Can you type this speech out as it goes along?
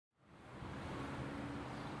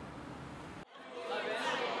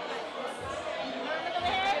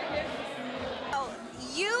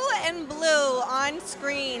on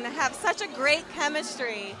screen have such a great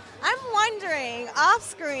chemistry. I'm wondering, off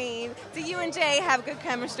screen, do you and Jay have good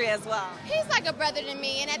chemistry as well? He's like a brother to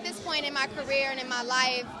me, and at this point in my career and in my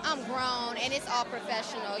life, I'm grown, and it's all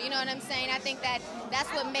professional. You know what I'm saying? I think that's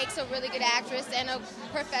what makes a really good actress and a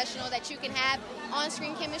professional, that you can have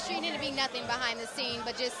on-screen chemistry and it'll be nothing behind the scene,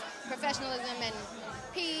 but just professionalism and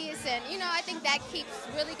peace, and I think that keeps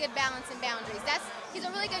really good balance and boundaries. He's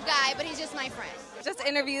a really good guy, but he's just my friend. Just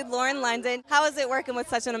interviewed Lauren London. How is it working with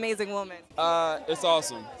such an amazing woman? It's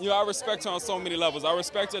awesome. I respect her on so many levels. I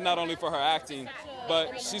respect her not only for her acting,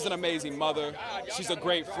 but she's an amazing mother. She's a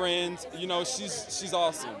great friend. She's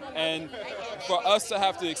awesome. And for us to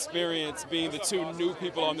have to experience being the two new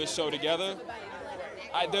people on this show together,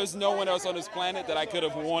 there's no one else on this planet that I could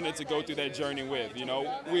have wanted to go through that journey with.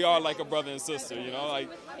 We are like a brother and sister.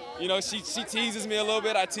 She teases me a little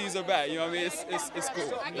bit, I tease her back. What I mean? It's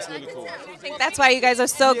cool. It's really cool. I think that's why you guys are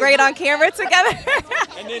so great on camera together.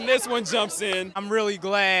 And then this one jumps in. I'm really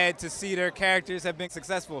glad to see their characters have been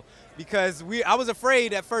successful, because I was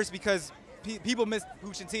afraid at first, because people miss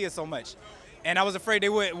Hooch and Tia so much, and I was afraid they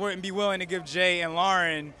wouldn't be willing to give Jay and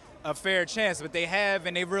Lauren a fair chance, but they have,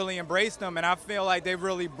 and they really embraced them, and I feel like they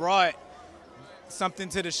really brought something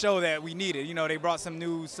to the show that we needed. They brought some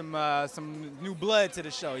new blood to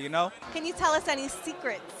the show. Can you tell us any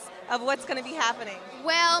secrets of what's going to be happening?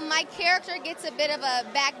 Well, my character gets a bit of a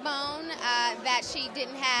backbone that she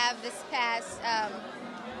didn't have this past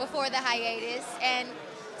before the hiatus, and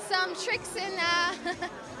some tricks and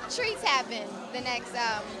treats happen the next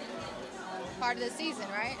part of the season,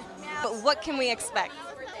 right? But what can we expect?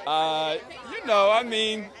 I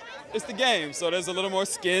mean, it's the game, so there's a little more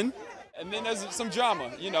skin, and then there's some drama.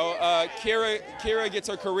 Kira gets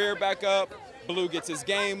her career back up, Blue gets his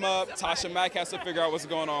game up, Tasha Mack has to figure out what's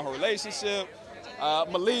going on in her relationship.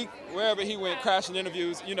 Malik, wherever he went crashing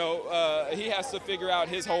interviews, he has to figure out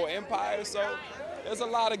his whole empire. So there's a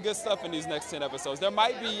lot of good stuff in these next 10 episodes. There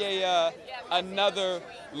might be another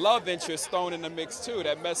love interest thrown in the mix too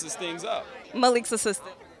that messes things up. Malik's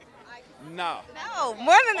assistant. No. No,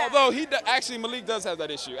 more than that. Although Malik does have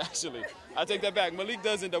that issue, actually. I take that back. Malik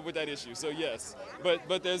does end up with that issue, so yes.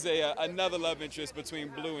 But there's another love interest between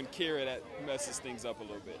Blue and Kira that messes things up a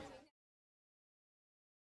little bit.